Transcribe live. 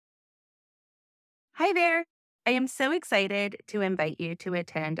Hi there. I am so excited to invite you to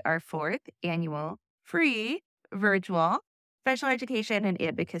attend our fourth annual free virtual special education and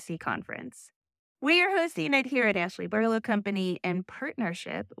advocacy conference. We are hosting it here at Ashley Barlow Company in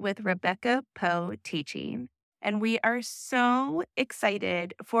partnership with Rebecca Poe Teaching. And we are so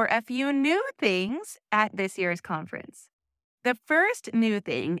excited for a few new things at this year's conference. The first new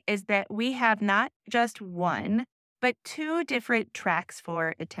thing is that we have not just one, but two different tracks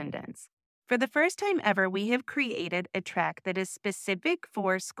for attendance. For the first time ever, we have created a track that is specific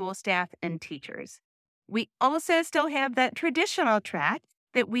for school staff and teachers. We also still have that traditional track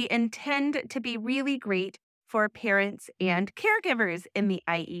that we intend to be really great for parents and caregivers in the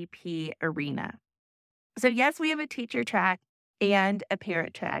IEP arena. So yes, we have a teacher track and a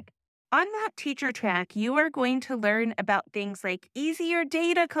parent track. On that teacher track, you are going to learn about things like easier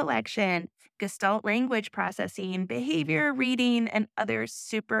data collection, Gestalt language processing, behavior reading, and other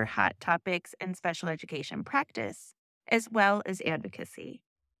super hot topics in special education practice, as well as advocacy.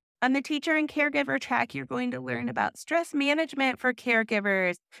 On the teacher and caregiver track, you're going to learn about stress management for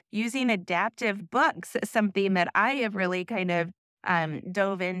caregivers, using adaptive books, something that I have really kind of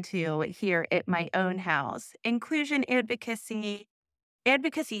dove into here at my own house, inclusion advocacy,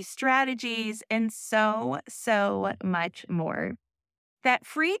 advocacy strategies, and so much more. That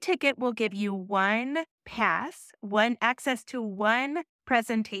free ticket will give you one pass, one access to one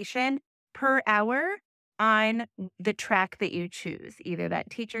presentation per hour on the track that you choose, either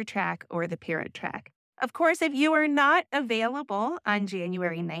that teacher track or the parent track. Of course, if you are not available on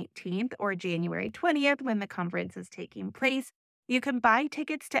January 19th or January 20th when the conference is taking place, you can buy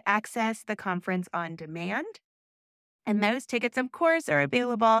tickets to access the conference on demand. And those tickets, of course, are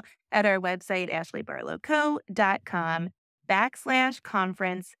available at our website,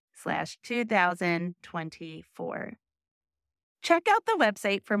 ashleybarlowco.com/conference/2024. Check out the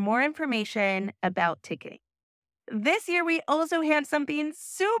website for more information about ticketing. This year, we also have something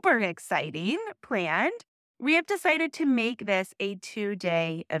super exciting planned. We have decided to make this a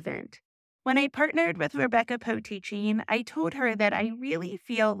 2-day event. When I partnered with Rebecca Poe Teaching, I told her that I really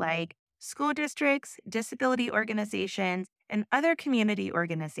feel like school districts, disability organizations, and other community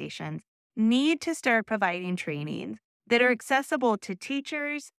organizations need to start providing trainings that are accessible to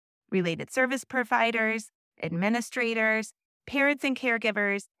teachers, related service providers, administrators, parents and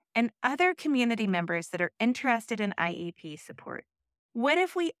caregivers, and other community members that are interested in IEP support. What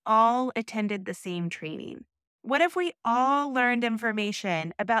if we all attended the same training? What if we all learned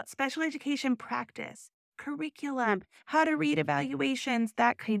information about special education practice, curriculum, how to read evaluations,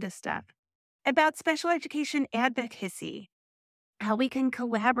 that kind of stuff? About special education advocacy, how we can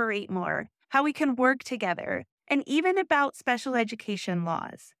collaborate more, how we can work together, and even about special education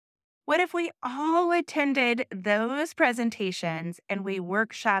laws. What if we all attended those presentations and we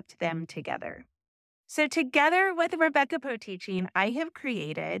workshopped them together? So together with Rebecca Poe Teaching, I have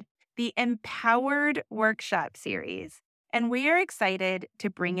created the Empowered Workshop Series, and we are excited to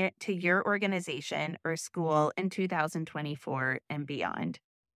bring it to your organization or school in 2024 and beyond.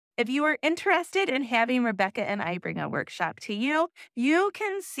 If you are interested in having Rebecca and I bring a workshop to you, you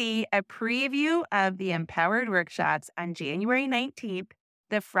can see a preview of the Empowered Workshops on January 19th,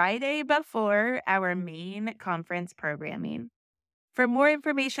 the Friday before our main conference programming. For more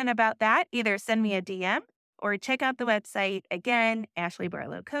information about that, either send me a DM or check out the website, again,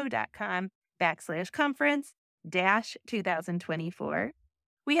 ashleybarlowco.com/conference-2024.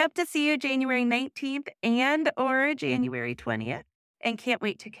 We hope to see you January 19th and or January 20th, and can't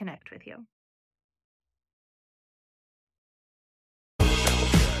wait to connect with you.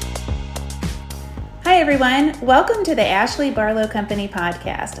 Hi, everyone. Welcome to the Ashley Barlow Company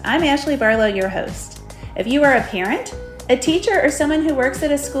podcast. I'm Ashley Barlow, your host. If you are a parent, a teacher, or someone who works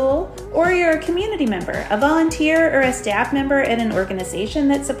at a school, or you're a community member, a volunteer, or a staff member at an organization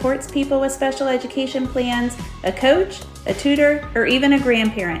that supports people with special education plans, a coach, a tutor, or even a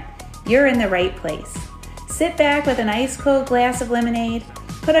grandparent, you're in the right place. Sit back with an ice-cold glass of lemonade,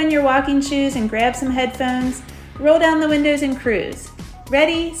 put on your walking shoes and grab some headphones, roll down the windows and cruise.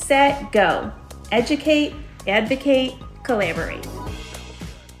 Ready, set, go. Educate, advocate, collaborate.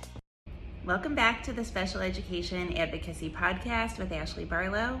 Welcome back to the Special Education Advocacy Podcast with Ashley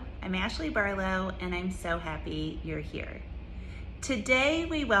Barlow. I'm Ashley Barlow, and I'm so happy you're here. Today,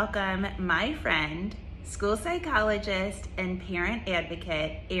 we welcome my friend, school psychologist and parent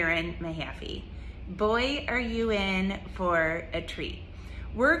advocate, Erin Mahaffey. Boy, are you in for a treat.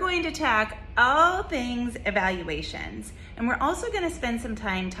 We're going to talk all things evaluations, and we're also going to spend some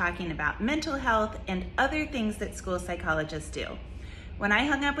time talking about mental health and other things that school psychologists do. When I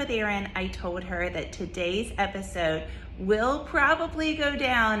hung up with Erin, I told her that today's episode will probably go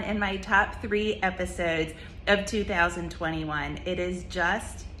down in my top 3 episodes of 2021. It is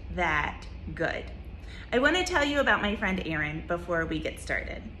just that good. I want to tell you about my friend Erin before we get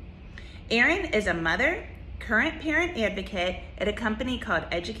started. Erin is a mother, current parent advocate at a company called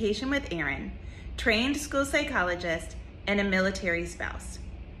Education with Erin, trained school psychologist, and a military spouse.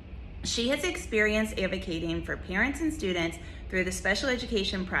 She has experience advocating for parents and students through the special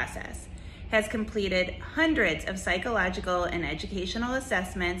education process, has completed hundreds of psychological and educational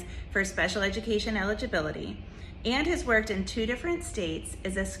assessments for special education eligibility, and has worked in 2 different states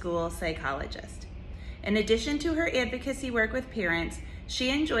as a school psychologist. In addition to her advocacy work with parents, she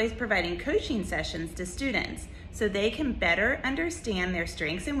enjoys providing coaching sessions to students so they can better understand their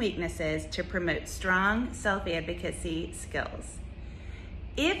strengths and weaknesses to promote strong self-advocacy skills.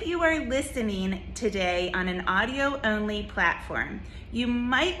 If you are listening today on an audio-only platform, you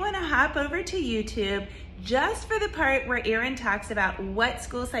might want to hop over to YouTube just for the part where Erin talks about what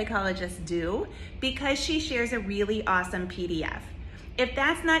school psychologists do, because she shares a really awesome PDF. If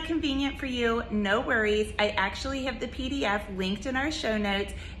that's not convenient for you, no worries. I actually have the PDF linked in our show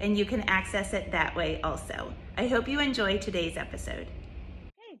notes, and you can access it that way also. I hope you enjoy today's episode.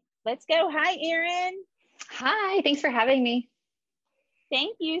 Okay, let's go. Hi, Erin. Hi, thanks for having me.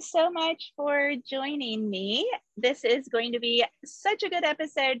 Thank you so much for joining me. This is going to be such a good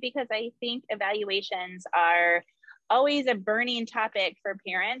episode because I think evaluations are always a burning topic for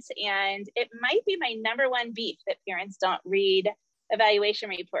parents, and it might be my number one beef that parents don't read evaluation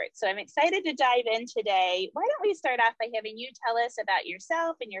reports. So I'm excited to dive in today. Why don't we start off by having you tell us about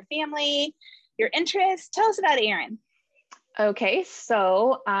yourself and your family, your interests. Tell us about Erin. Okay,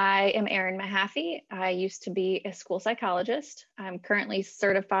 so I am Erin Mahaffey. I used to be a school psychologist. I'm currently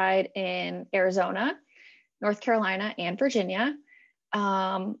certified in Arizona, North Carolina, and Virginia.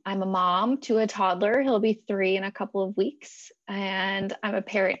 I'm a mom to a toddler. He'll be 3 in a couple of weeks. And I'm a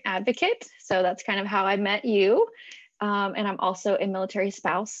parent advocate. So that's kind of how I met you. And I'm also a military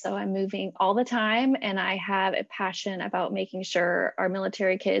spouse. So I'm moving all the time. And I have a passion about making sure our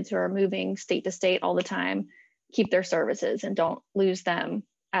military kids who are moving state to state all the time keep their services and don't lose them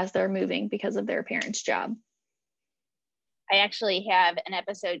as they're moving because of their parents' job. I actually have an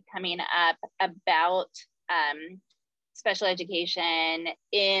episode coming up about special education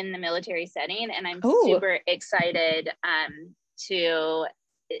in the military setting, and I'm super excited to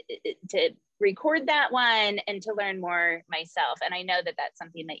record that one and to learn more myself. And I know that that's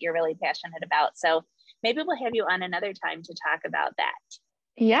something that you're really passionate about. So maybe we'll have you on another time to talk about that.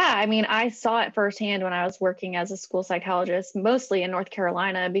 Yeah, I mean, I saw it firsthand when I was working as a school psychologist, mostly in North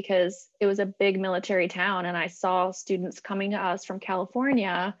Carolina, because it was a big military town. And I saw students coming to us from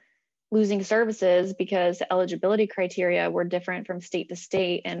California losing services because the eligibility criteria were different from state to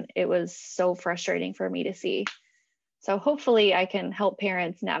state. And it was so frustrating for me to see. So hopefully I can help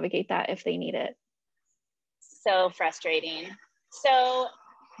parents navigate that if they need it. So frustrating. So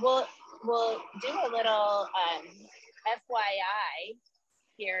we'll do a little FYI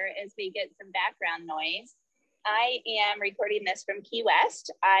here as we get some background noise. I am recording this from Key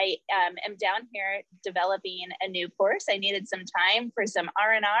West. I am down here developing a new course. I needed some time for some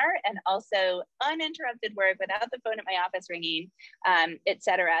R&R and also uninterrupted work without the phone at my office ringing,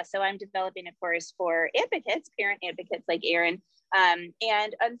 etc. So I'm developing a course for advocates, parent advocates like Erin.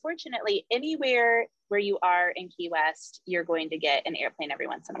 And unfortunately, anywhere where you are in Key West, you're going to get an airplane every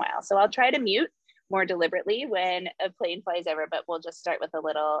once in a while. So I'll try to mute more deliberately when a plane flies over, but we'll just start with a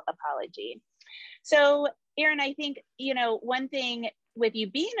little apology. So Erin, I think, one thing with you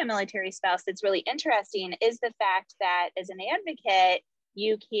being a military spouse that's really interesting is the fact that as an advocate,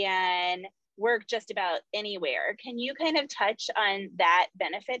 you can work just about anywhere. Can you kind of touch on that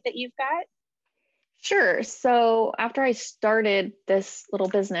benefit that you've got? Sure. So after I started this little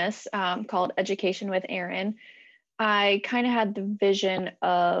business called Education with Erin, I kind of had the vision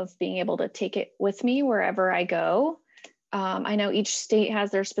of being able to take it with me wherever I go. I know each state has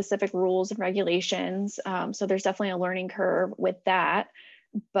their specific rules and regulations, so there's definitely a learning curve with that.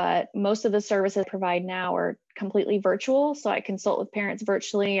 But most of the services I provide now are completely virtual. So I consult with parents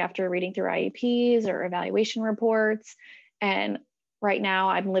virtually after reading through IEPs or evaluation reports. And right now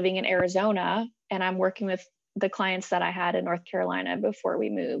I'm living in Arizona and I'm working with the clients that I had in North Carolina before we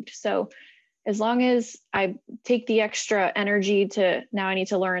moved. So as long as I take the extra energy to now I need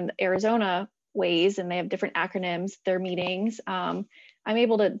to learn the Arizona ways, and they have different acronyms, their meetings, I'm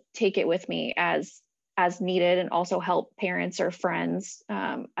able to take it with me as needed and also help parents or friends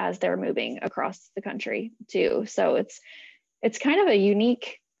as they're moving across the country too. So it's kind of a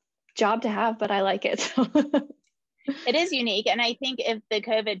unique job to have, but I like it. It is unique. And I think if the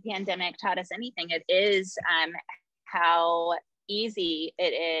COVID pandemic taught us anything, it is how easy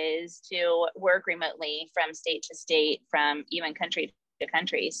it is to work remotely from state to state, from even country to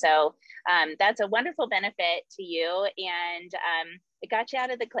country. So that's a wonderful benefit to you. And it got you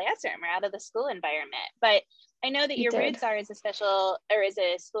out of the classroom or out of the school environment. But I know that your roots are as a school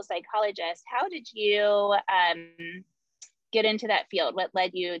psychologist. How did you get into that field? What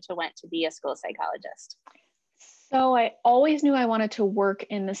led you to want to be a school psychologist? So I always knew I wanted to work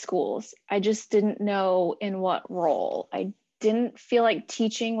in the schools. I just didn't know in what role. I didn't feel like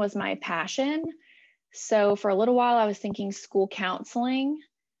teaching was my passion. So for a little while, I was thinking school counseling.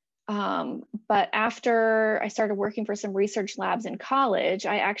 But after I started working for some research labs in college,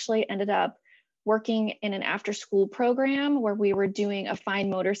 I actually ended up working in an after-school program where we were doing a fine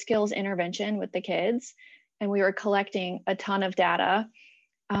motor skills intervention with the kids, and we were collecting a ton of data.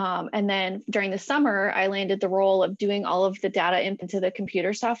 And then during the summer, I landed the role of doing all of the data into the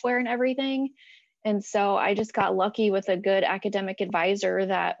computer software and everything. And so I just got lucky with a good academic advisor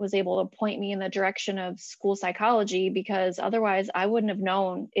that was able to point me in the direction of school psychology, because otherwise I wouldn't have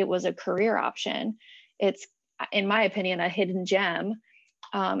known it was a career option. It's, in my opinion, a hidden gem.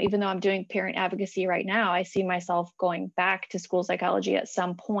 Even though I'm doing parent advocacy right now, I see myself going back to school psychology at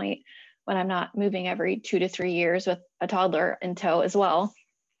some point when I'm not moving every 2 to 3 years with a toddler in tow as well.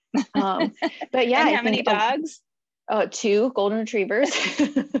 But yeah, and how many dogs? 2 golden retrievers.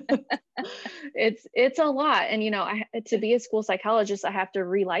 It's a lot. And, to be a school psychologist, I have to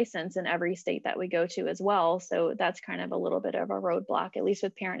relicense in every state that we go to as well. So that's kind of a little bit of a roadblock. At least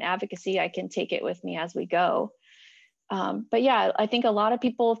with parent advocacy, I can take it with me as we go. But yeah, I think a lot of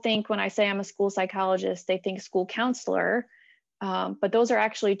people think when I say I'm a school psychologist, they think school counselor. But those are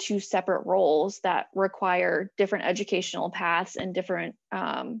actually 2 separate roles that require different educational paths and different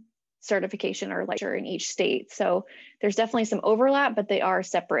certification or licensure in each state. So there's definitely some overlap, but they are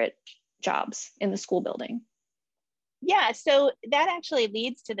separate jobs in the school building. Yeah, so that actually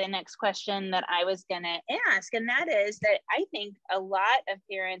leads to the next question that I was going to ask. And that is that I think a lot of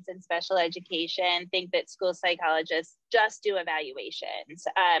parents in special education think that school psychologists just do evaluations.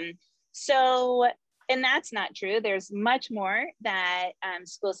 And that's not true. There's much more that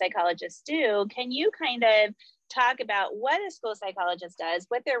school psychologists do. Can you kind of talk about what a school psychologist does,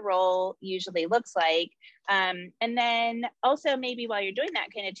 what their role usually looks like, and then also maybe while you're doing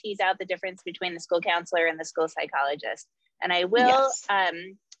that, kind of tease out the difference between the school counselor and the school psychologist. And I will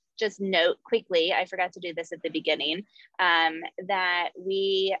just note quickly, I forgot to do this at the beginning, that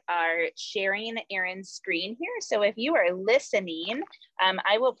we are sharing Erin's screen here. So if you are listening,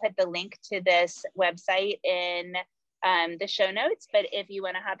 I will put the link to this website in the show notes, but if you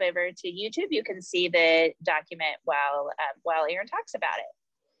want to hop over to YouTube, you can see the document while Erin talks about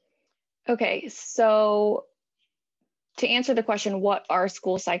it. Okay, so to answer the question, what are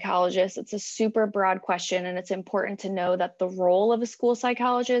school psychologists? It's a super broad question, and it's important to know that the role of a school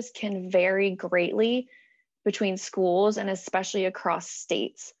psychologist can vary greatly between schools and especially across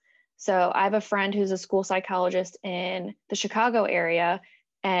states. So I have a friend who's a school psychologist in the Chicago area,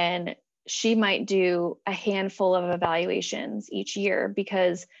 and she might do a handful of evaluations each year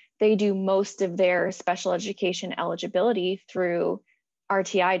because they do most of their special education eligibility through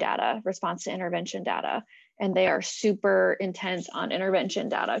RTI data, response to intervention data, and they are super intense on intervention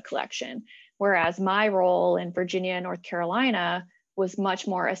data collection. Whereas my role in Virginia and North Carolina was much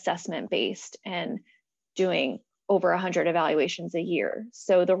more assessment based and doing over 100 evaluations a year.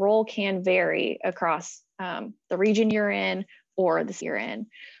 So the role can vary across the region you're in or the city you're in.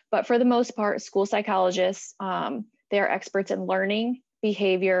 But for the most part, school psychologists, they are experts in learning,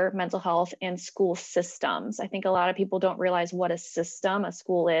 behavior, mental health, and school systems. I think a lot of people don't realize what a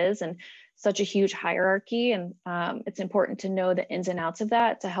school is, and such a huge hierarchy. And it's important to know the ins and outs of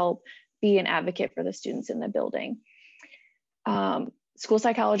that to help be an advocate for the students in the building. School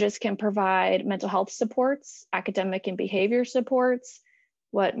psychologists can provide mental health supports, academic and behavior supports.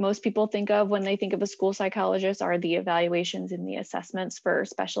 What most people think of when they think of a school psychologist are the evaluations and the assessments for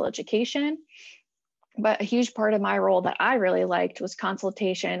special education. But a huge part of my role that I really liked was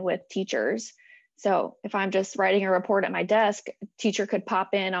consultation with teachers. So if I'm just writing a report at my desk, a teacher could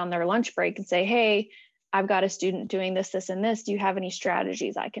pop in on their lunch break and say, hey, I've got a student doing this, this, and this. Do you have any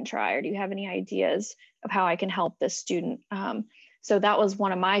strategies I can try? Or do you have any ideas of how I can help this student? So that was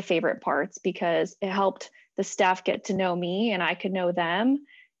one of my favorite parts because it helped the staff get to know me and I could know them,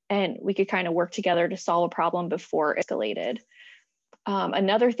 and we could kind of work together to solve a problem before it escalated.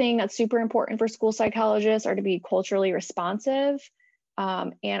 Another thing that's super important for school psychologists are to be culturally responsive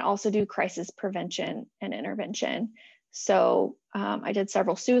and also do crisis prevention and intervention. So I did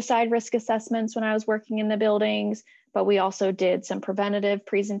several suicide risk assessments when I was working in the buildings, but we also did some preventative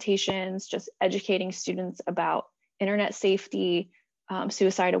presentations, just educating students about internet safety,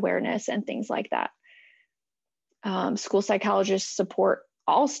 suicide awareness, and things like that. School psychologists support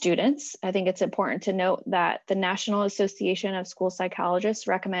all students. I think it's important to note that the National Association of School Psychologists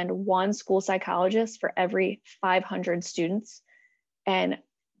recommend one school psychologist for every 500 students, and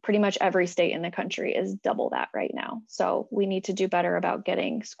pretty much every state in the country is double that right now. So we need to do better about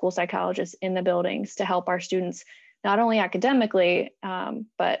getting school psychologists in the buildings to help our students, not only academically,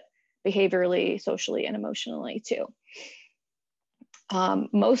 but behaviorally, socially, and emotionally too.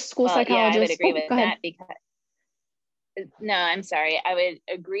 Most school psychologists— I would agree with that because— no, I'm sorry. I would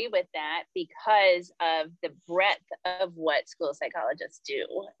agree with that because of the breadth of what school psychologists do,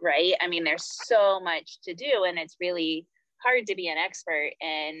 right? I mean, there's so much to do, and it's really hard to be an expert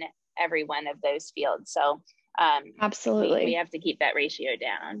in every one of those fields. So absolutely, we have to keep that ratio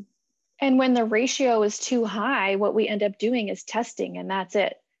down. And when the ratio is too high, what we end up doing is testing, and that's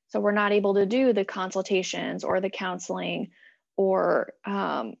it. So we're not able to do the consultations or the counseling or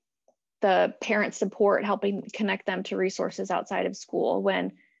the parent support, helping connect them to resources outside of school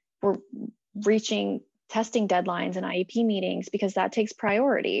when we're reaching testing deadlines and IEP meetings, because that takes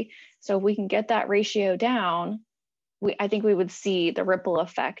priority. So if we can get that ratio down, I think we would see the ripple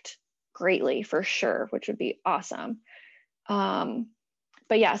effect greatly for sure, which would be awesome.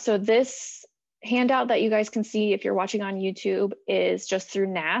 But yeah, so this handout that you guys can see if you're watching on YouTube is just through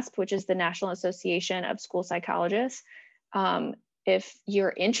NASP, which is the National Association of School Psychologists. If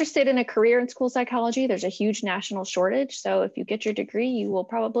you're interested in a career in school psychology, there's a huge national shortage. So if you get your degree, you will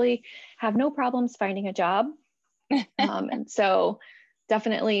probably have no problems finding a job. And so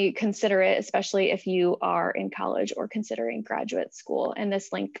definitely consider it, especially if you are in college or considering graduate school. And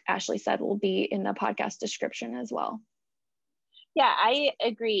this link, Ashley said, will be in the podcast description as well. Yeah, I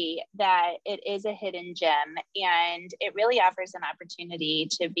agree that it is a hidden gem, and it really offers an opportunity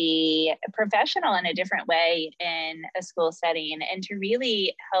to be a professional in a different way in a school setting and to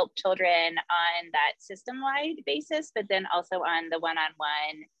really help children on that system-wide basis, but then also on the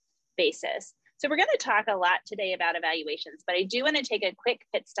one-on-one basis. So we're going to talk a lot today about evaluations, but I do want to take a quick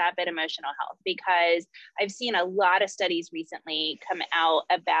pit stop at emotional health because I've seen a lot of studies recently come out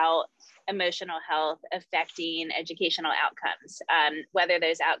about emotional health affecting educational outcomes, whether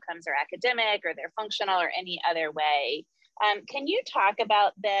those outcomes are academic or they're functional or any other way. Can you talk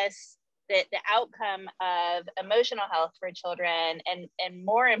about this, the outcome of emotional health for children, and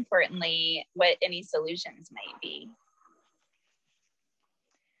more importantly, what any solutions might be?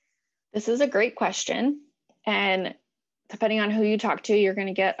 This is a great question. And depending on who you talk to, you're going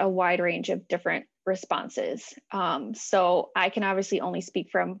to get a wide range of different responses. So I can obviously only speak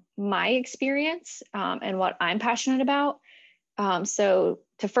from my experience and what I'm passionate about. So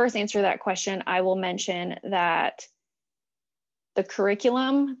to first answer that question, I will mention that the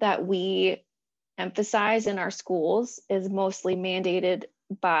curriculum that we emphasize in our schools is mostly mandated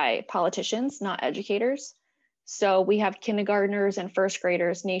by politicians, not educators. So we have kindergartners and first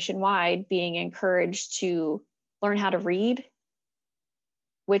graders nationwide being encouraged to learn how to read,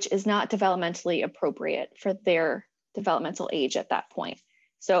 which is not developmentally appropriate for their developmental age at that point.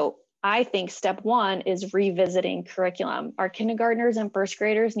 So I think step one is revisiting curriculum. Our kindergartners and first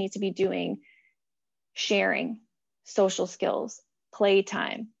graders need to be doing sharing, social skills,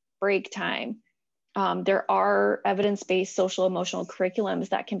 playtime, break time. There are evidence-based social emotional curriculums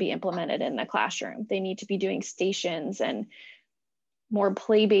that can be implemented in the classroom. They need to be doing stations and more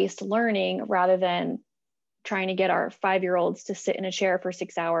play-based learning rather than trying to get our 5-year-olds to sit in a chair for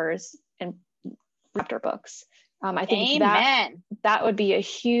 6 hours and chapter books. I think that would be a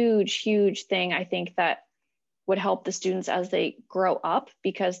huge, huge thing. I think that would help the students as they grow up,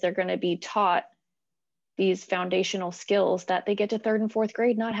 because they're going to be taught these foundational skills that they get to 3rd and 4th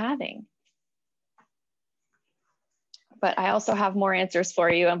grade not having. But I also have more answers for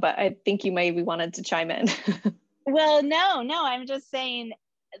you, but I think you maybe wanted to chime in. Well, no, I'm just saying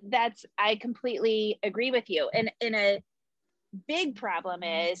I completely agree with you. And a big problem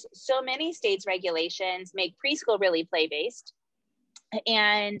is so many states' regulations make preschool really play-based.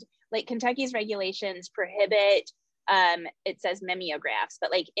 And like Kentucky's regulations prohibit, it says mimeographs,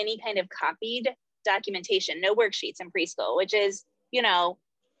 but like any kind of copied documentation, no worksheets in preschool, which is,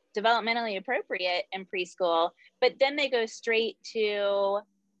 developmentally appropriate in preschool. But then they go straight to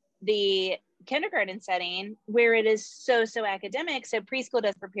the kindergarten setting where it is so academic. So preschool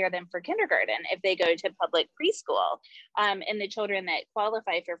does prepare them for kindergarten if they go to public preschool. And the children that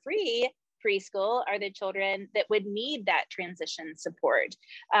qualify for free preschool are the children that would need that transition support.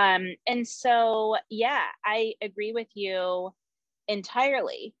 And so, yeah, I agree with you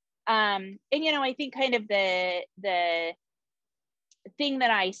entirely. And, I think kind of the thing that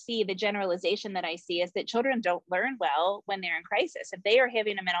I see, the generalization that I see is that children don't learn well when they're in crisis. If they are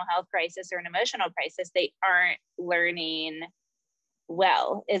having a mental health crisis or an emotional crisis, they aren't learning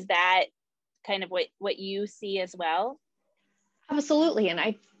well. Is that kind of what you see as well? Absolutely. And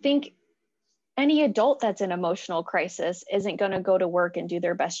I think any adult that's in emotional crisis isn't going to go to work and do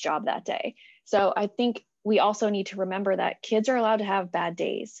their best job that day. So I think we also need to remember that kids are allowed to have bad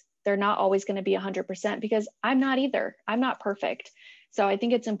days. They're not always going to be 100%, because I'm not either. I'm not perfect. So I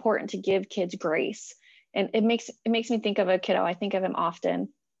think it's important to give kids grace. And it makes me think of a kiddo. I think of him often.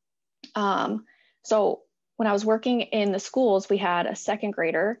 So when I was working in the schools, we had a second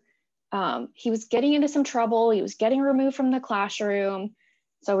grader. He was getting into some trouble. He was getting removed from the classroom.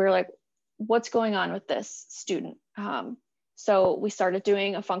 So we were like, what's going on with this student? So we started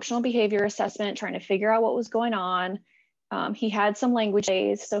doing a functional behavior assessment, trying to figure out what was going on. He had some language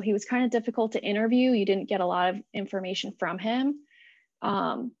days, so he was kind of difficult to interview. You didn't get a lot of information from him.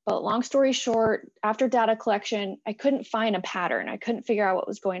 But long story short, after data collection, I couldn't find a pattern. I couldn't figure out what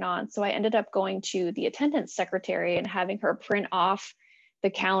was going on. So I ended up going to the attendance secretary and having her print off the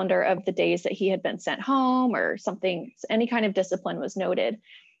calendar of the days that he had been sent home or something, any kind of discipline was noted.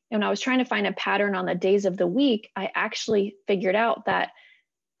 And when I was trying to find a pattern on the days of the week, I actually figured out that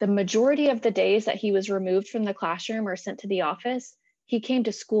the majority of the days that he was removed from the classroom or sent to the office, he came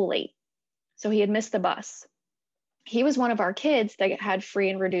to school late. So he had missed the bus. He was one of our kids that had free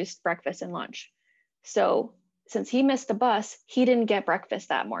and reduced breakfast and lunch. So since he missed the bus, he didn't get breakfast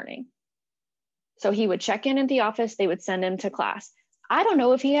that morning. So he would check in at the office, they would send him to class. I don't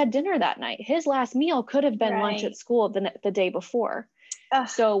know if he had dinner that night. His last meal could have been lunch at school the day before.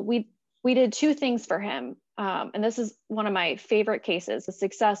 So we did two things for him. And this is one of my favorite cases. The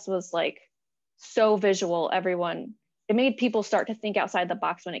success was like so visual. It made people start to think outside the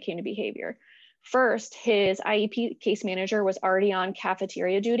box when it came to behavior. First, his IEP case manager was already on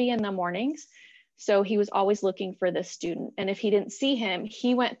cafeteria duty in the mornings. So he was always looking for this student. And if he didn't see him,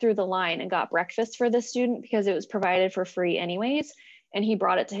 he went through the line and got breakfast for the student because it was provided for free anyways. And he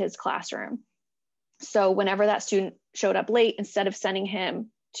brought it to his classroom. So whenever that student showed up late, instead of sending him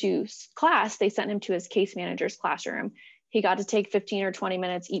to class, they sent him to his case manager's classroom. He got to take 15 or 20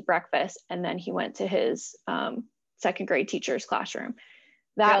 minutes, eat breakfast, and then he went to his second grade teacher's classroom.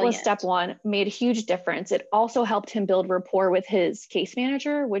 That was step one, made a huge difference. It also helped him build rapport with his case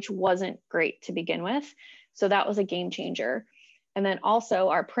manager, which wasn't great to begin with. So that was a game changer. And then also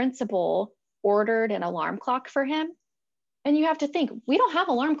our principal ordered an alarm clock for him. And you have to think, we don't have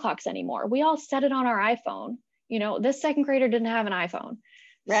alarm clocks anymore. We all set it on our iPhone. This second grader didn't have an iPhone.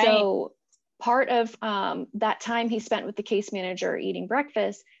 Right. So part of that time he spent with the case manager eating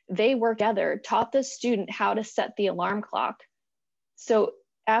breakfast, they worked together, taught the student how to set the alarm clock. So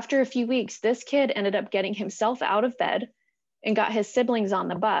after a few weeks, this kid ended up getting himself out of bed and got his siblings on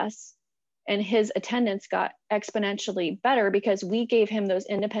the bus, and his attendance got exponentially better because we gave him those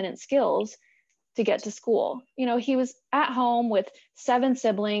independent skills to get to school. He was at home with 7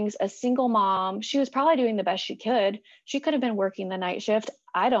 siblings, a single mom. She was probably doing the best she could. She could have been working the night shift.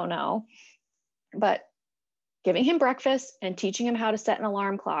 I don't know. But giving him breakfast and teaching him how to set an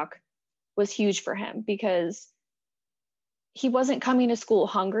alarm clock was huge for him because he wasn't coming to school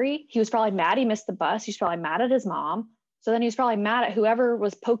hungry. He was probably mad he missed the bus. He was probably mad at his mom. So then he was probably mad at whoever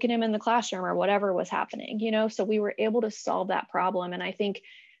was poking him in the classroom or whatever was happening, So we were able to solve that problem. And I think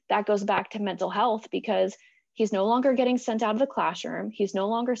that goes back to mental health because he's no longer getting sent out of the classroom. He's no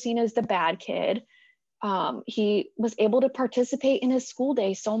longer seen as the bad kid. He was able to participate in his school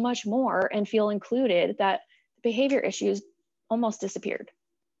day so much more and feel included that behavior issues almost disappeared.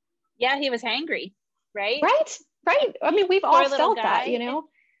 Yeah, he was hangry, right? Right. I mean, we've all felt that,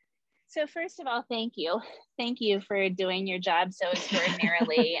 So first of all, thank you. Thank you for doing your job so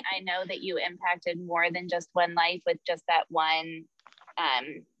extraordinarily. I know that you impacted more than just one life with just that one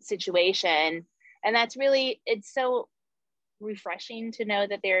situation. And that's really, it's so refreshing to know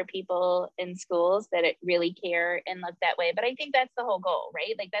that there are people in schools that really care and look that way. But I think that's the whole goal,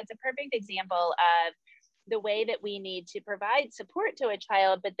 right? Like that's a perfect example of the way that we need to provide support to a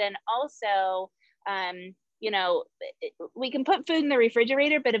child, but then also, we can put food in the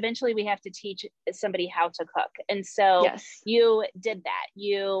refrigerator, but eventually we have to teach somebody how to cook. And so you did that.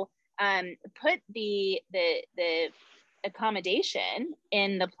 You put the accommodation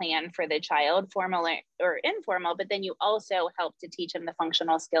in the plan for the child, formal or informal, but then you also help to teach him the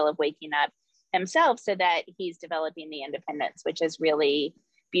functional skill of waking up himself so that he's developing the independence, which is really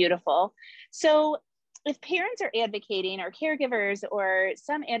beautiful. So if parents are advocating, or caregivers, or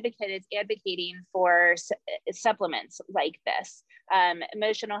some advocate is advocating for supplements like this,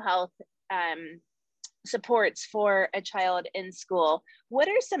 emotional health supports for a child in school, what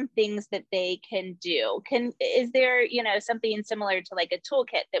are some things that they can do? Is there, something similar to like a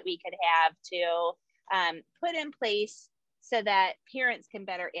toolkit that we could have to put in place so that parents can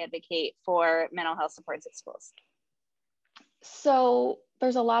better advocate for mental health supports at schools? So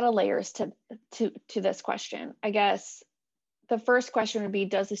there's a lot of layers to this question. I guess the first question would be,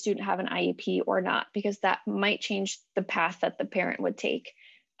 does the student have an IEP or not? Because that might change the path that the parent would take.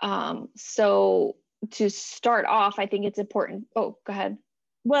 So to start off, I think it's important. Oh, go ahead.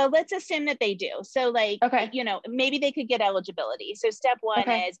 Well, let's assume that they do. So like, okay. Maybe they could get eligibility. So step one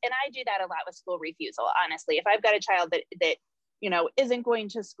is, and I do that a lot with school refusal, honestly. If I've got a child that isn't going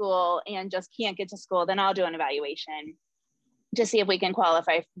to school and just can't get to school, then I'll do an evaluation to see if we can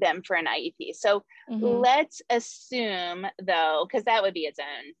qualify them for an IEP. So let's assume, though, because that would be its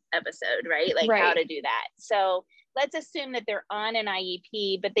own episode, right? Like how to do that. So let's assume that they're on an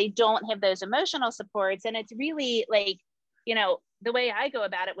IEP, but they don't have those emotional supports. And it's really like, the way I go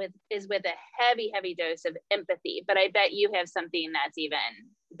about it is with a heavy, heavy dose of empathy. But I bet you have something that's even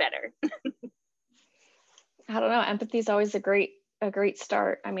better. I don't know. Empathy is always a great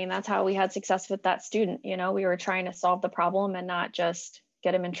start. I mean, that's how we had success with that student. We were trying to solve the problem and not just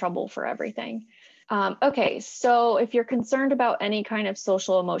get him in trouble for everything. Okay. So if you're concerned about any kind of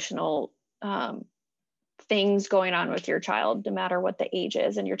social, emotional things going on with your child, no matter what the age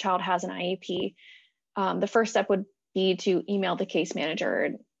is, and your child has an IEP, the first step would be to email the case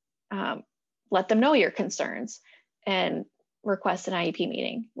manager and let them know your concerns and request an IEP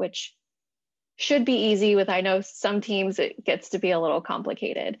meeting, which should be easy. I know some teams it gets to be a little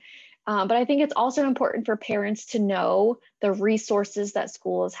complicated. But I think it's also important for parents to know the resources that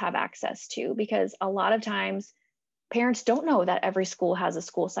schools have access to, because a lot of times parents don't know that every school has a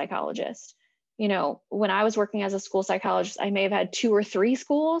school psychologist. When I was working as a school psychologist, I may have had 2 or 3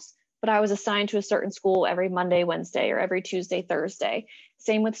 schools, but I was assigned to a certain school every Monday, Wednesday, or every Tuesday, Thursday.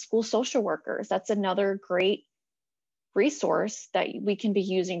 Same with school social workers. That's another great resource that we can be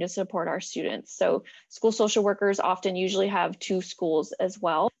using to support our students. So school social workers often usually have 2 schools as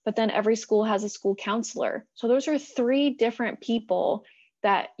well, but then every school has a school counselor. So those are 3 different people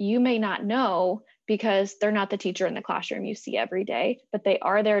that you may not know because they're not the teacher in the classroom you see every day, but they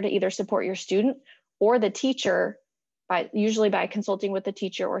are there to either support your student or the teacher. Usually by consulting with the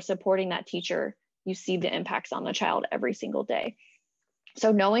teacher or supporting that teacher, you see the impacts on the child every single day.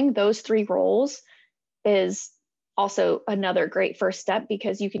 So knowing those 3 roles is also another great first step,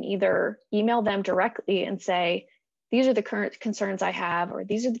 because you can either email them directly and say, these are the current concerns I have, or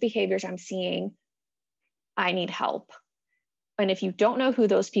these are the behaviors I'm seeing, I need help. And if you don't know who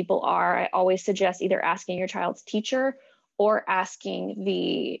those people are, I always suggest either asking your child's teacher or asking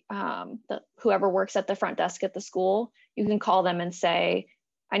the whoever works at the front desk at the school. You can call them and say,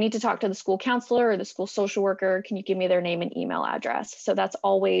 I need to talk to the school counselor or the school social worker. Can you give me their name and email address? So that's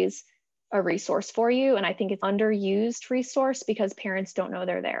always a resource for you. And I think it's an underused resource because parents don't know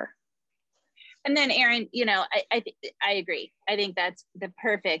they're there. And then Erin, I agree. I think that's the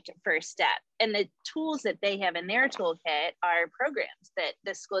perfect first step. And the tools that they have in their toolkit are programs that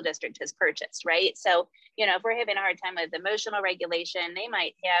the school district has purchased, right? So, if we're having a hard time with emotional regulation, they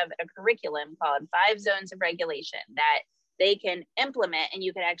might have a curriculum called 5 zones of regulation that they can implement, and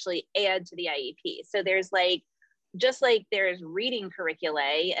you could actually add to the IEP. So there's just like there's reading curricula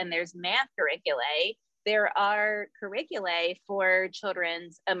and there's math curricula, there are curricula for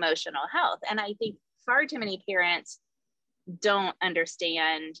children's emotional health. And I think far too many parents don't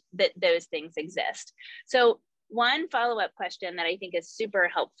understand that those things exist. So one follow-up question that I think is super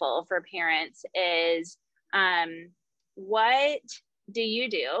helpful for parents is, what do you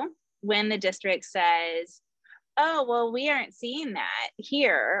do when the district says, oh, well, we aren't seeing that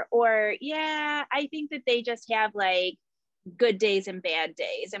here? Or, yeah, I think that they just have good days and bad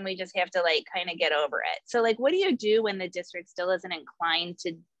days, and we just have to kind of get over it. So what do you do when the district still isn't inclined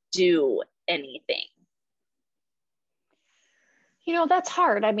to do anything? That's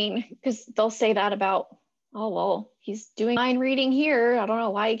hard. I mean, because they'll say that about, oh, well, he's doing fine reading here, I don't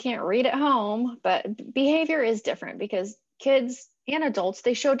know why he can't read at home. But behavior is different because kids and adults,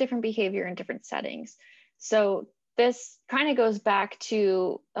 they show different behavior in different settings. So this kind of goes back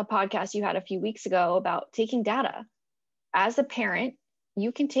to a podcast you had a few weeks ago about taking data. As a parent,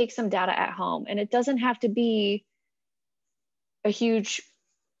 you can take some data at home, and it doesn't have to be a huge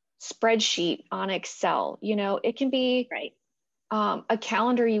spreadsheet on Excel. It can be a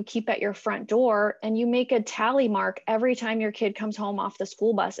calendar you keep at your front door, and you make a tally mark every time your kid comes home off the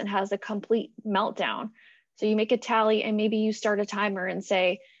school bus and has a complete meltdown. So you make a tally, and maybe you start a timer and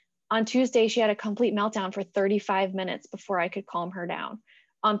say, on Tuesday, she had a complete meltdown for 35 minutes before I could calm her down.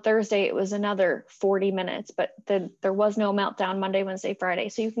 On Thursday, it was another 40 minutes, but there was no meltdown Monday, Wednesday, Friday.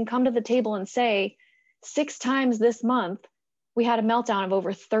 So you can come to the table and say, 6 times this month, we had a meltdown of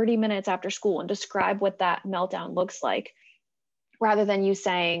over 30 minutes after school, and describe what that meltdown looks like, rather than you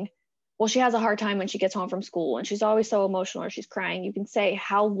saying, well, she has a hard time when she gets home from school and she's always so emotional or she's crying. You can say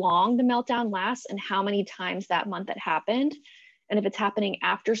how long the meltdown lasts and how many times that month it happened. And if it's happening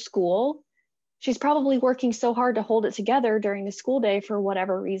after school, she's probably working so hard to hold it together during the school day for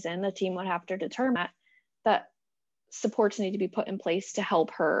whatever reason. The team would have to determine that supports need to be put in place to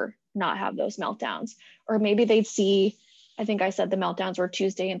help her not have those meltdowns. Or maybe they'd see, I think I said the meltdowns were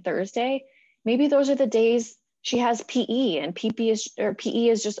Tuesday and Thursday. Maybe those are the days she has PE, and PE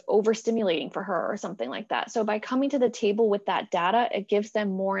is just overstimulating for her or something like that. So by coming to the table with that data, it gives them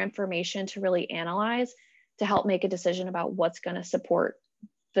more information to really analyze to help make a decision about what's going to support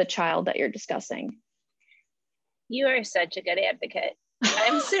the child that you're discussing. You are such a good advocate.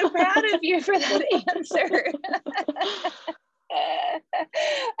 I'm so proud of you for that answer.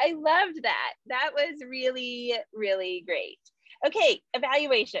 I loved that. That was really, really great. Okay,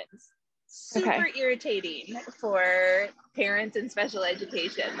 evaluations. Super irritating for parents in special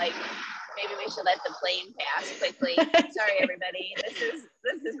education. Like, maybe we should let the plane pass quickly. Sorry, everybody. This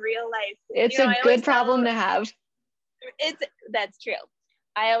is real life. It's a good problem to have. That's true.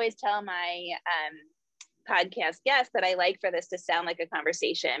 I always tell my podcast guests that I like for this to sound like a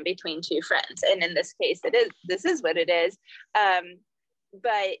conversation between two friends, and in this case, this is what it is.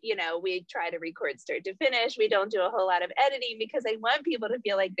 But, you know, we try to record start to finish. We don't do a whole lot of editing because I want people to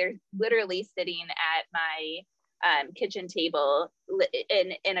feel like they're literally sitting at my kitchen table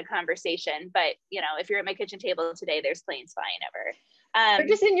in a conversation. But, you know, if you're at my kitchen table today, there's planes flying over. We're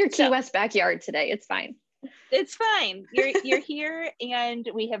just in your Key West backyard today. It's fine. It's fine. You're here, and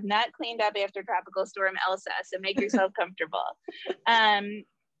we have not cleaned up after Tropical Storm Elsa, so make yourself comfortable.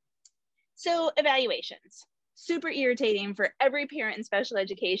 So evaluations. Super irritating for every parent in special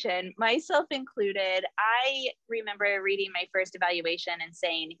education, myself included. I remember reading my first evaluation and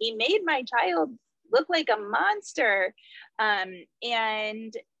saying, he made my child look like a monster.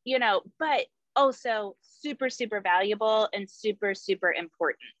 And, you know, but also super, super valuable and super, super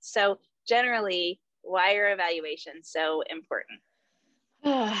important. So generally, why are evaluations so important?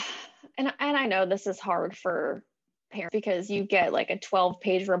 And I know this is hard for parents because you get like a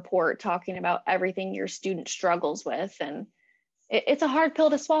 12-page report talking about everything your student struggles with, and it's a hard pill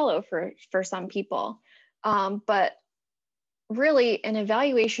to swallow for some people. But really, an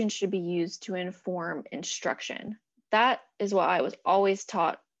evaluation should be used to inform instruction. That is what I was always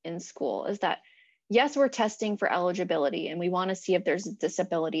taught in school, is that yes, we're testing for eligibility and we want to see if there's a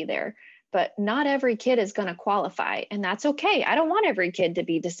disability there, but not every kid is going to qualify, and that's okay. I don't want every kid to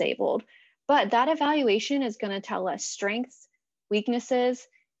be disabled. But that evaluation is going to tell us strengths, weaknesses,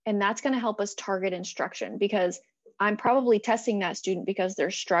 and that's going to help us target instruction, because I'm probably testing that student because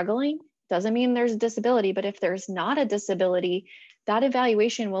they're struggling. Doesn't mean there's a disability, but if there's not a disability, that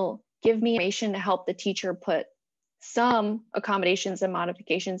evaluation will give me information to help the teacher put some accommodations and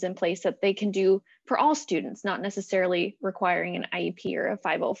modifications in place that they can do for all students, not necessarily requiring an IEP or a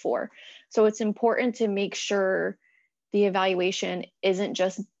 504. So it's important to make sure the evaluation isn't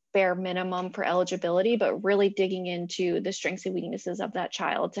just bare minimum for eligibility, but really digging into the strengths and weaknesses of that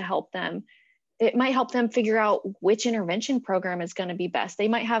child to help them. It might help them figure out which intervention program is going to be best. They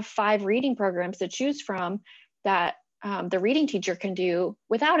might have 5 reading programs to choose from that the reading teacher can do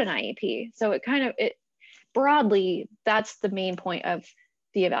without an IEP. So it broadly, that's the main point of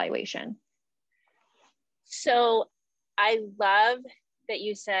the evaluation. So I love that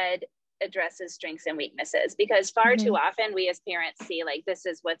you said addresses strengths and weaknesses, because far too often we as parents see like, this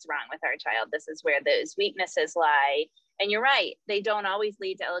is what's wrong with our child. This is where those weaknesses lie. And you're right, they don't always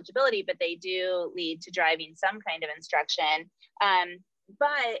lead to eligibility, but they do lead to driving some kind of instruction.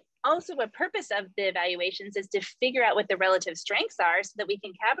 But also a purpose of the evaluations is to figure out what the relative strengths are so that we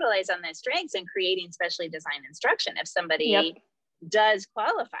can capitalize on those strengths in creating specially designed instruction if somebody does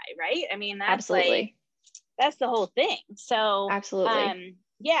qualify, right? I mean, that's absolutely. That's the whole thing. So absolutely.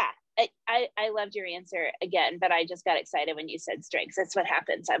 Yeah, I loved your answer again, but I just got excited when you said strengths. That's what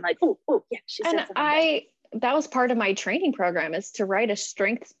happens. I'm like, oh, yeah, she said something. That was part of my training program, is to write a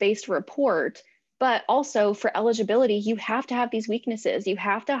strengths-based report. But also for eligibility, you have to have these weaknesses. You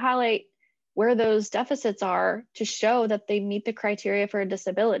have to highlight where those deficits are to show that they meet the criteria for a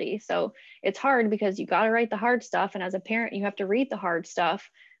disability. So it's hard because you got to write the hard stuff. And as a parent, you have to read the hard stuff,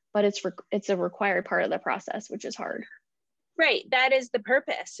 but it's a required part of the process, which is hard. Right. That is the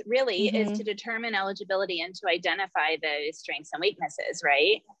purpose, really, is to determine eligibility and to identify those strengths and weaknesses,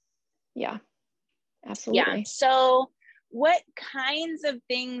 right? Yeah, absolutely. Yeah. So what kinds of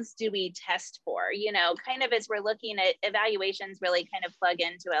things do we test for? Kind of as we're looking at evaluations really kind of plug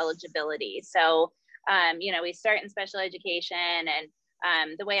into eligibility. So, we start in special education,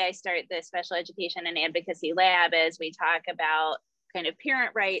 and the way I start the special education and advocacy lab is we talk about kind of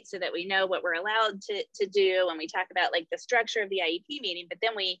parent rights so that we know what we're allowed to do. And we talk about like the structure of the IEP meeting, but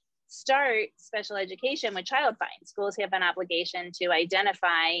then we start special education with child find. Schools have an obligation to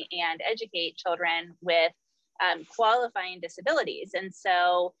identify and educate children with qualifying disabilities. And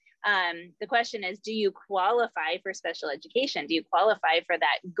so the question is, do you qualify for special education? Do you qualify for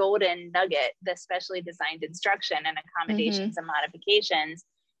that golden nugget, the specially designed instruction and accommodations and modifications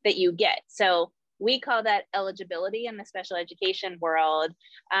that you get? So we call that eligibility in the special education world.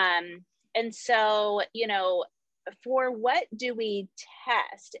 And so, for what do we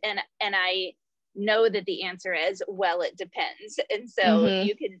test? And I know that the answer is, well, it depends. And so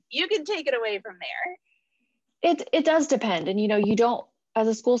you can take it away from there. It does depend. And, you don't, as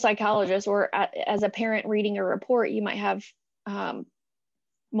a school psychologist or as a parent reading a report, you might have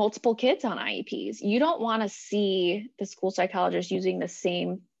multiple kids on IEPs. You don't want to see the school psychologist using the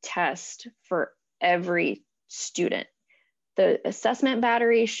same test for every student. The assessment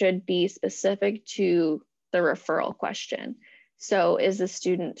battery should be specific to the referral question. So is the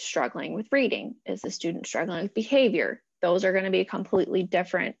student struggling with reading? Is the student struggling with behavior? Those are going to be completely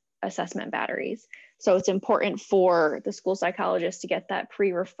different assessment batteries. So it's important for the school psychologist to get that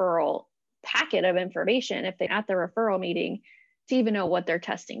pre-referral packet of information if they're at the referral meeting to even know what they're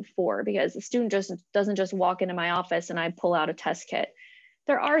testing for, because the student just doesn't just walk into my office and I pull out a test kit.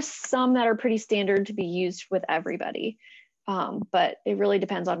 There are some that are pretty standard to be used with everybody, but it really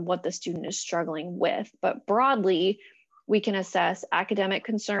depends on what the student is struggling with. But broadly, we can assess academic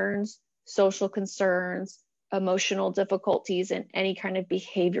concerns, social concerns, emotional difficulties, and any kind of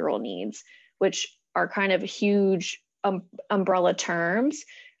behavioral needs, which are kind of huge umbrella terms.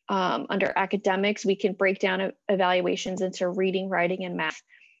 Under academics, we can break down evaluations into reading, writing, and math.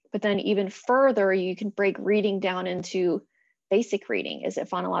 But then even further, you can break reading down into basic reading. Is it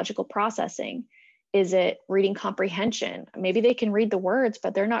phonological processing? Is it reading comprehension? Maybe they can read the words,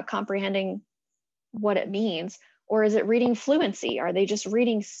 but they're not comprehending what it means. Or is it reading fluency? Are they just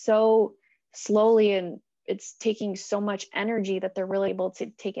reading so slowly and it's taking so much energy that they're really able to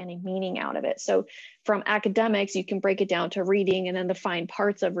take any meaning out of it? So from academics, you can break it down to reading and then the fine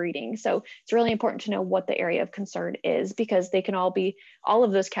parts of reading. So it's really important to know what the area of concern is, because they can all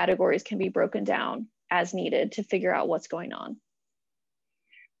of those categories can be broken down as needed to figure out what's going on.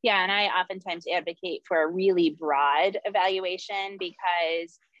 Yeah, and I oftentimes advocate for a really broad evaluation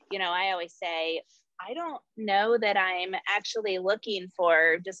because, I always say, I don't know that I'm actually looking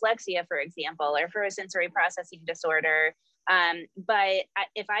for dyslexia, for example, or for a sensory processing disorder. But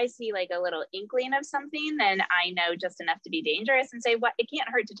if I see like a little inkling of something, then I know just enough to be dangerous and say, it can't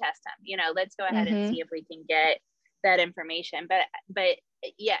hurt to test them. Let's go ahead and see if we can get that information. But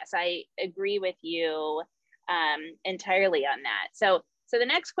yes, I agree with you entirely on that. So the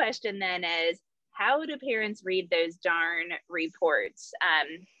next question then is, how do parents read those darn reports?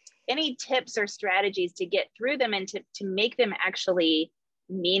 Any tips or strategies to get through them and to make them actually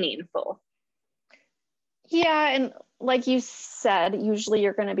meaningful? Yeah, and like you said, usually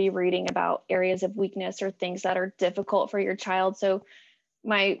you're going to be reading about areas of weakness or things that are difficult for your child. So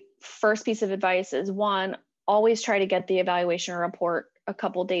my first piece of advice is, one, always try to get the evaluation report a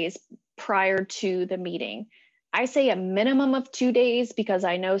couple days prior to the meeting. I say a minimum of 2 days because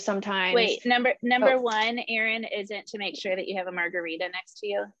I know sometimes. Wait, number one, Erin, isn't to make sure that you have a margarita next to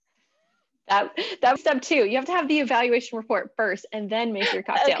you? That was step 2. You have to have the evaluation report first and then make your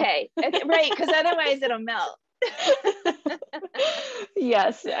cocktail. Okay, right, because otherwise it'll melt.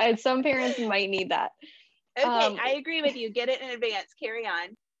 Yes, some parents might need that. Okay, I agree with you. Get it in advance. Carry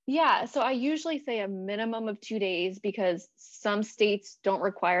on. Yeah, so I usually say a minimum of 2 days because some states don't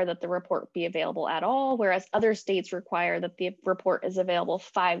require that the report be available at all, whereas other states require that the report is available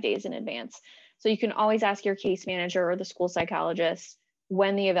 5 days in advance. So you can always ask your case manager or the school psychologist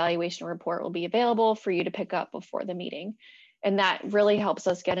when the evaluation report will be available for you to pick up before the meeting. And that really helps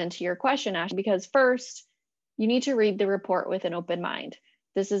us get into your question, Ashley, because first, you need to read the report with an open mind.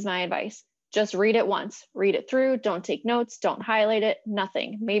 This is my advice. Just read it once, read it through, don't take notes, don't highlight it,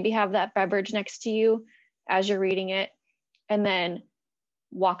 nothing. Maybe have that beverage next to you as you're reading it, and then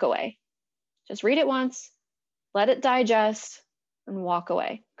walk away. Just read it once, let it digest, and walk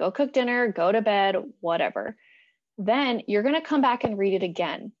away. Go cook dinner, go to bed, whatever. Then you're going to come back and read it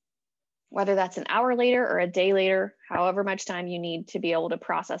again, whether that's an hour later or a day later, however much time you need to be able to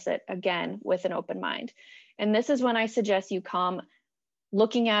process it again with an open mind. And this is when I suggest you come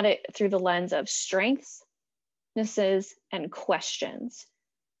looking at it through the lens of strengths, weaknesses, and questions.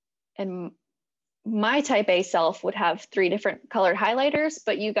 And my type A self would have 3 different colored highlighters,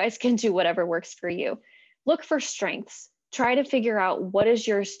 but you guys can do whatever works for you. Look for strengths. Try to figure out what is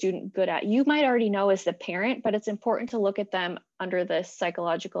your student good at. You might already know as the parent, but it's important to look at them under this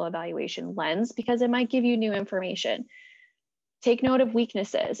psychological evaluation lens because it might give you new information. Take note of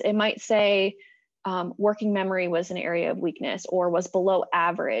weaknesses. It might say working memory was an area of weakness or was below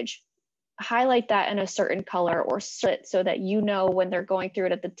average. Highlight that in a certain color or sit so that you know when they're going through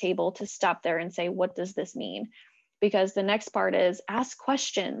it at the table to stop there and say, what does this mean? Because the next part is ask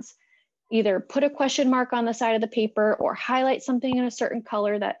questions. Either put a question mark on the side of the paper or highlight something in a certain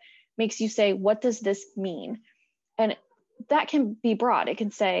color that makes you say, what does this mean? And that can be broad. It can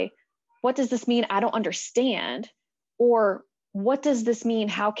say, what does this mean? I don't understand. Or what does this mean?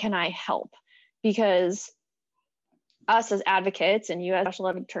 How can I help? Because us as advocates and you as special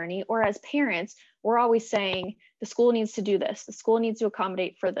ed attorney or as parents, we're always saying the school needs to do this. The school needs to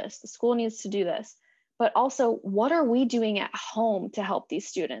accommodate for this. The school needs to do this. But also, what are we doing at home to help these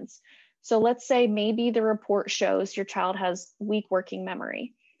students? So let's say maybe the report shows your child has weak working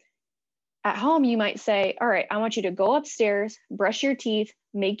memory. At home, you might say, all right, I want you to go upstairs, brush your teeth,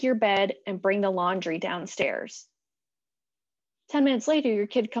 make your bed, and bring the laundry downstairs. 10 minutes later, your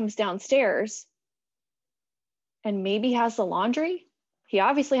kid comes downstairs and maybe has the laundry. He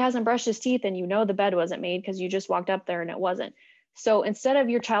obviously hasn't brushed his teeth and you know the bed wasn't made because you just walked up there and it wasn't. So instead of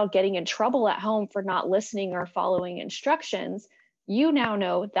your child getting in trouble at home for not listening or following instructions, you now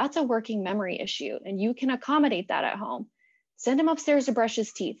know that's a working memory issue and you can accommodate that at home. Send him upstairs to brush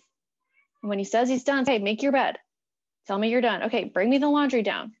his teeth. And when he says he's done, say, make your bed. Tell me you're done. Okay, bring me the laundry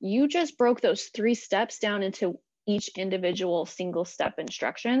down. You just broke those 3 steps down into each individual single step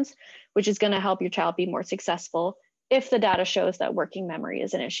instructions, which is going to help your child be more successful if the data shows that working memory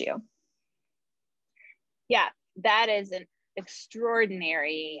is an issue. Yeah, that is an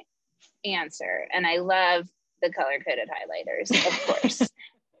extraordinary answer. And I love the color-coded highlighters, of course.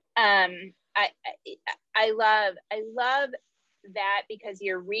 I love that because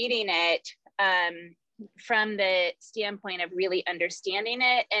you're reading it from the standpoint of really understanding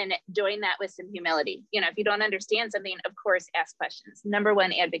it and doing that with some humility. You know, if you don't understand something, of course, ask questions. Number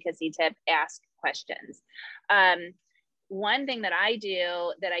 1 advocacy tip, ask questions. One thing that I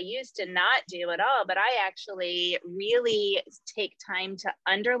do that I used to not do at all, but I actually really take time to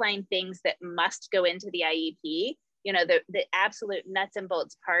underline things that must go into the IEP. You know, the absolute nuts and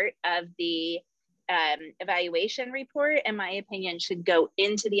bolts part of the evaluation report, in my opinion, should go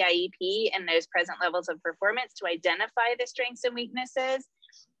into the IEP and those present levels of performance to identify the strengths and weaknesses.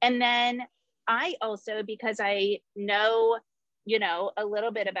 And then I also, because I know, you know, a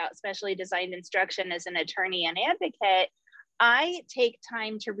little bit about specially designed instruction as an attorney and advocate, I take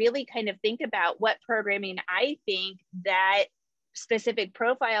time to really kind of think about what programming I think that specific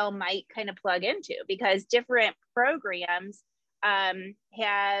profile might kind of plug into, because different programs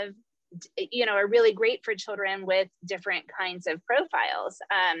have, you know, are really great for children with different kinds of profiles.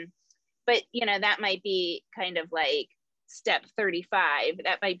 But, you know, that might be kind of like step 35.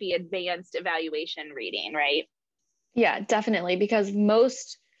 That might be advanced evaluation reading, right? Yeah, definitely. Because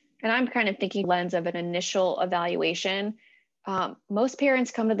most, and I'm kind of thinking lens of an initial evaluation, most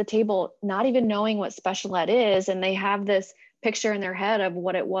parents come to the table not even knowing what special ed is, and they have this picture in their head of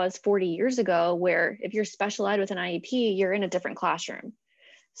what it was 40 years ago, where if you're special ed with an IEP, you're in a different classroom.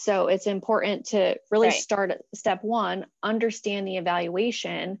 So it's important to really start at step 1, understand the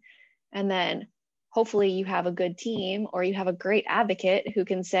evaluation, and then hopefully you have a good team or you have a great advocate who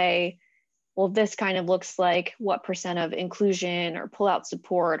can say, well, this kind of looks like what % of inclusion or pull-out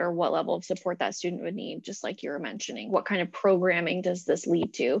support or what level of support that student would need, just like you were mentioning. What kind of programming does this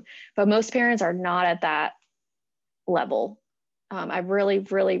lead to? But most parents are not at that level. I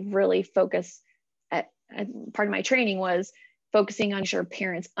really focus at part of my training was focusing on sure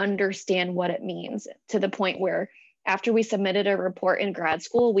parents understand what it means, to the point where after we submitted a report in grad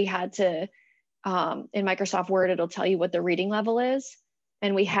school, we had to, in Microsoft Word, it'll tell you what the reading level is.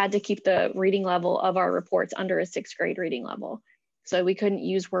 And we had to keep the reading level of our reports under a 6th grade reading level. So we couldn't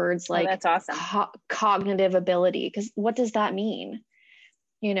use words like that's awesome. Cognitive ability, because what does that mean?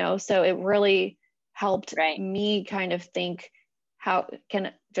 You know, so it really helped me kind of think, how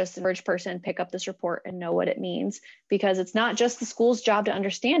can just the average person pick up this report and know what it means? Because it's not just the school's job to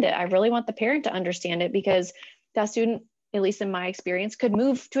understand it. I really want the parent to understand it, because that student, at least in my experience, could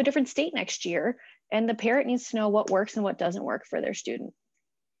move to a different state next year. And the parent needs to know what works and what doesn't work for their student.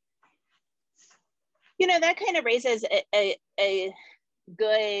 That kind of raises a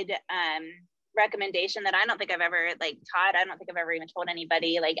good recommendation that I don't think I've ever taught. I don't think I've ever even told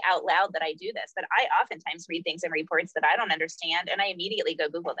anybody out loud that I do this, but I oftentimes read things in reports that I don't understand, and I immediately go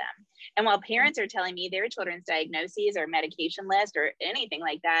Google them. And while parents are telling me their children's diagnoses or medication list or anything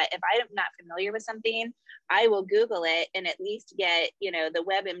like that, if I'm not familiar with something, I will Google it and at least get, the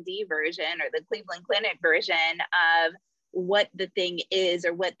WebMD version or the Cleveland Clinic version of what the thing is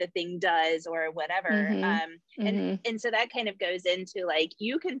or what the thing does or whatever. And so that kind of goes into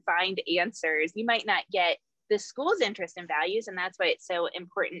you can find answers. You might not get the school's interest and values, and that's why it's so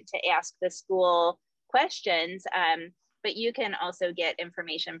important to ask the school questions. But you can also get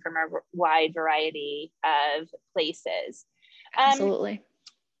information from a wide variety of places. Absolutely.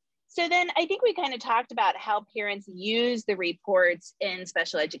 So then I think we kind of talked about how parents use the reports in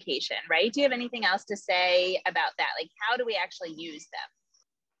special education, right? Do you have anything else to say about that? How do we actually use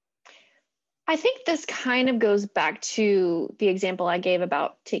them? I think this kind of goes back to the example I gave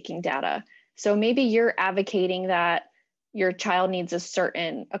about taking data. So maybe you're advocating that your child needs a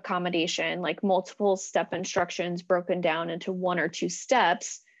certain accommodation, like multiple step instructions broken down into 1 or 2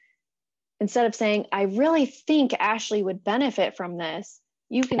 steps. Instead of saying, I really think Ashley would benefit from this,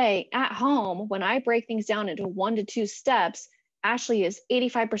 you can say, at home, when I break things down into 1 to 2 steps, Ashley is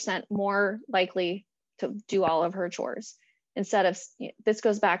 85% more likely to do all of her chores. Instead of, this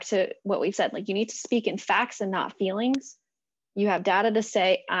goes back to what we've said, you need to speak in facts and not feelings. You have data to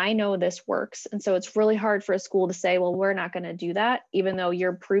say, I know this works. And so it's really hard for a school to say, well, we're not going to do that, even though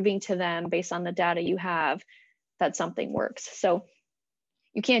you're proving to them based on the data you have that something works. So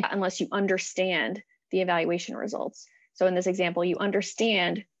you can't unless you understand the evaluation results. So in this example, you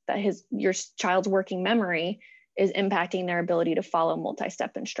understand that your child's working memory is impacting their ability to follow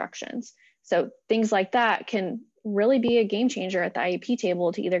multi-step instructions. So things like that can really be a game changer at the IEP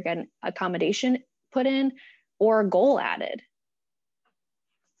table to either get an accommodation put in or a goal added.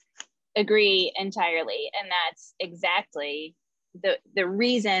 Agree entirely. And that's exactly the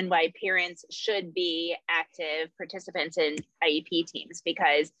reason why parents should be active participants in IEP teams,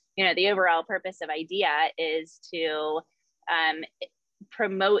 because the overall purpose of IDEA is to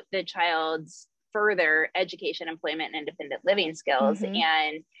promote the child's further education, employment, and independent living skills.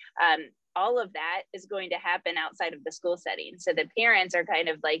 And all of that is going to happen outside of the school setting. So the parents are kind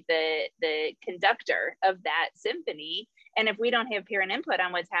of like the conductor of that symphony. And if we don't have parent input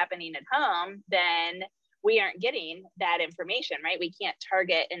on what's happening at home, then we aren't getting that information, right? We can't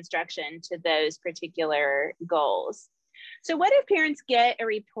target instruction to those particular goals. So what if parents get a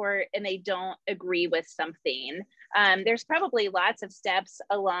report and they don't agree with something? There's probably lots of steps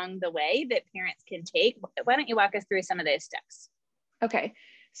along the way that parents can take. Why don't you walk us through some of those steps? Okay.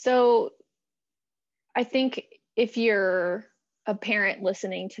 So I think if you're a parent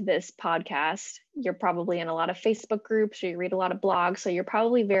listening to this podcast, you're probably in a lot of Facebook groups or you read a lot of blogs. So you're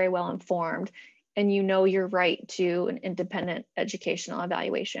probably very well informed and your right to an independent educational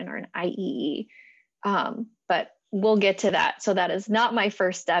evaluation or an IEE. But we'll get to that. So that is not my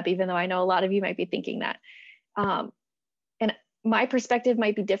first step, even though I know a lot of you might be thinking that. And my perspective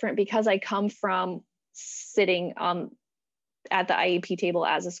might be different because I come from sitting at the IEP table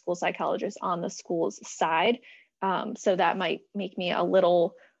as a school psychologist on the school's side. So that might make me a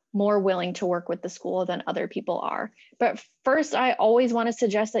little more willing to work with the school than other people are. But first, I always want to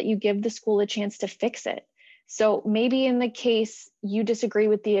suggest that you give the school a chance to fix it. So maybe in the case you disagree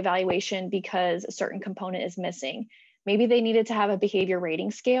with the evaluation because a certain component is missing. Maybe they needed to have a behavior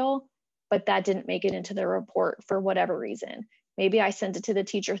rating scale, but that didn't make it into the report for whatever reason. Maybe I sent it to the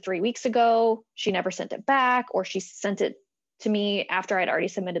teacher 3 weeks ago, she never sent it back, or she sent it to me after I'd already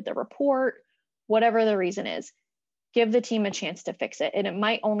submitted the report. Whatever the reason is, give the team a chance to fix it. And it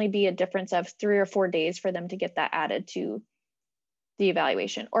might only be a difference of 3 or 4 days for them to get that added to the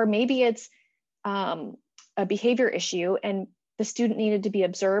evaluation. Or maybe it's a behavior issue and the student needed to be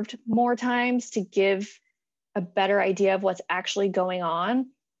observed more times to give a better idea of what's actually going on.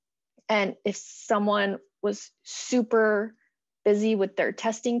 And if someone was super busy with their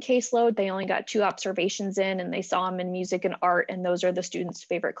testing caseload, they only got 2 observations in and they saw them in music and art, and those are the students'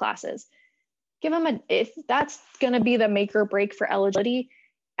 favorite classes. Give them if that's going to be the make or break for eligibility,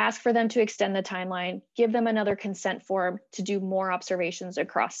 ask for them to extend the timeline, give them another consent form to do more observations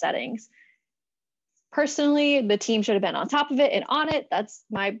across settings. Personally, the team should have been on top of it and on it. That's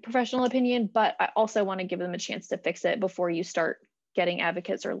my professional opinion, but I also want to give them a chance to fix it before you start getting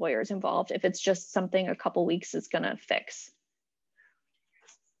advocates or lawyers involved if it's just something a couple weeks is going to fix.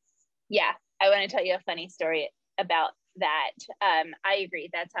 Yeah, I want to tell you a funny story about that. I agree.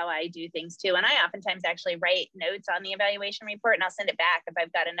 That's how I do things too. And I oftentimes actually write notes on the evaluation report, and I'll send it back if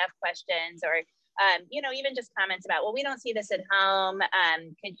I've got enough questions, or even just comments about, well, we don't see this at home.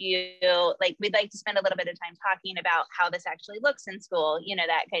 Could you, we'd like to spend a little bit of time talking about how this actually looks in school,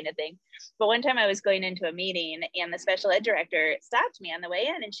 that kind of thing. But one time I was going into a meeting and the special ed director stopped me on the way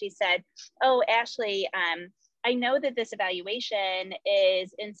in, and she said, "Oh, Ashley, I know that this evaluation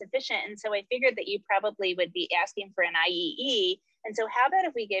is insufficient. And so I figured that you probably would be asking for an IEE. And so how about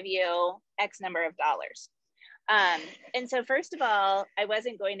if we give you X number of dollars?" And so first of all, I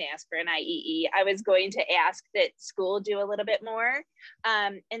wasn't going to ask for an IEE. I was going to ask that school do a little bit more.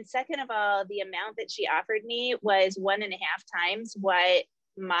 And second of all, the amount that she offered me was 1.5 times what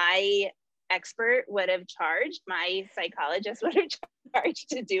my expert would have charged, my psychologist would have charged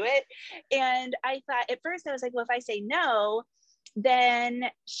to do it. And I thought at first, I was like, well, if I say no, then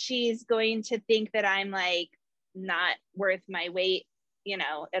she's going to think that I'm not worth my weight,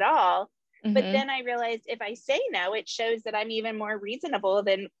 at all. Mm-hmm. But then I realized if I say no, it shows that I'm even more reasonable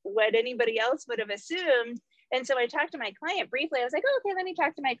than what anybody else would have assumed. And so I talked to my client briefly. I was like, oh, okay, let me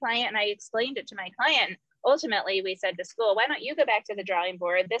talk to my client. And I explained it to my client. Ultimately, we said to school, why don't you go back to the drawing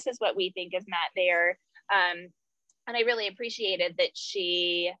board? This is what we think is not there. And I really appreciated that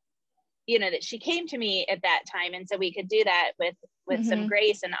she came to me at that time. And so we could do that with mm-hmm. some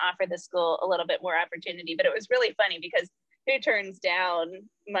grace and offer the school a little bit more opportunity. But it was really funny because who turns down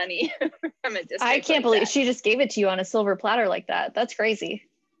money from a district? I can't believe she just gave it to you on a silver platter like that. That's crazy.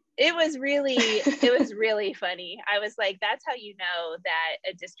 It was really funny. I was like, that's how you know that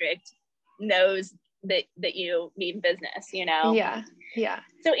a district knows that you mean business, Yeah.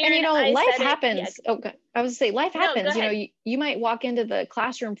 So Erin, life happens. I was say life happens. No, you might walk into the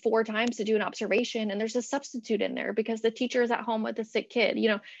classroom 4 times to do an observation, and there's a substitute in there because the teacher is at home with a sick kid.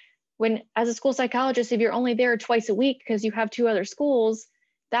 When as a school psychologist, if you're only there twice a week because you have 2 other schools,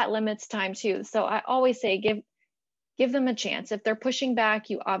 that limits time too. So I always say give them a chance. If they're pushing back,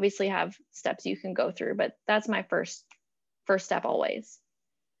 you obviously have steps you can go through, but that's my first step always.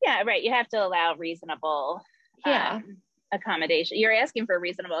 Yeah, right. You have to allow reasonable accommodation. You're asking for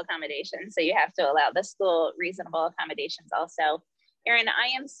reasonable accommodation, so you have to allow the school reasonable accommodations also. Erin, I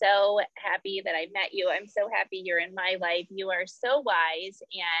am so happy that I met you. I'm so happy you're in my life. You are so wise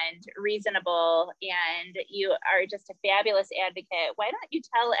and reasonable, and you are just a fabulous advocate. Why don't you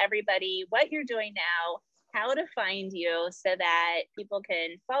tell everybody what you're doing now, how to find you so that people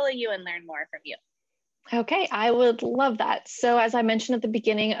can follow you and learn more from you? Okay, I would love that. So as I mentioned at the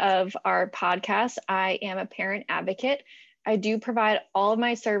beginning of our podcast, I am a parent advocate. I do provide all of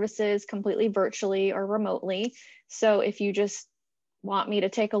my services completely virtually or remotely. So if you just want me to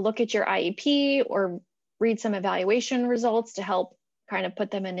take a look at your IEP or read some evaluation results to help kind of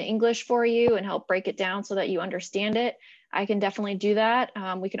put them into English for you and help break it down so that you understand it, I can definitely do that.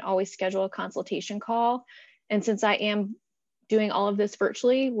 We can always schedule a consultation call. And since I am doing all of this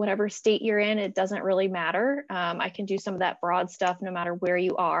virtually, whatever state you're in, it doesn't really matter. I can do some of that broad stuff no matter where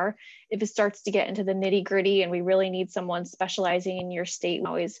you are. If it starts to get into the nitty gritty and we really need someone specializing in your state, we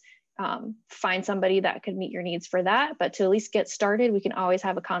always find somebody that could meet your needs for that. But to at least get started, we can always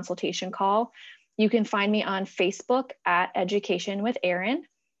have a consultation call. You can find me on Facebook at Education with Erin.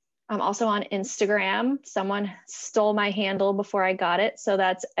 I'm also on Instagram. Someone stole my handle before I got it. So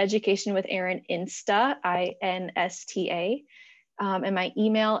that's Education with Erin Insta, INSTA. And my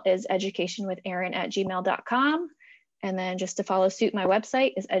email is educationwitherin@gmail.com. And then just to follow suit, my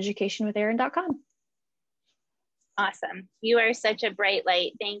website is educationwitherin.com. Awesome. You are such a bright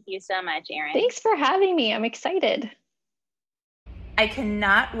light. Thank you so much, Erin. Thanks for having me. I'm excited. I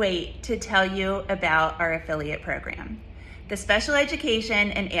cannot wait to tell you about our affiliate program. The Special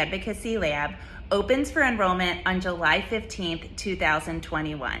Education and Advocacy Lab opens for enrollment on July 15th,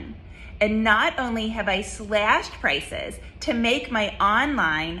 2021. And not only have I slashed prices to make my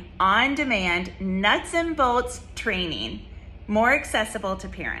online, on-demand, nuts and bolts training more accessible to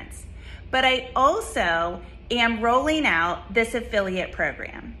parents, but I also am rolling out this affiliate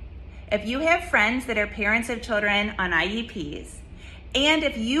program. If you have friends that are parents of children on IEPs, and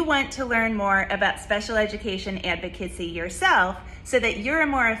if you want to learn more about special education advocacy yourself so that you're a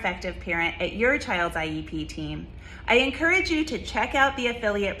more effective parent at your child's IEP team, I encourage you to check out the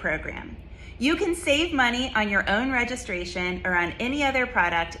affiliate program. You can save money on your own registration or on any other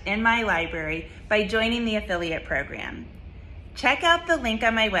product in my library by joining the affiliate program. Check out the link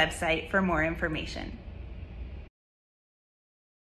on my website for more information.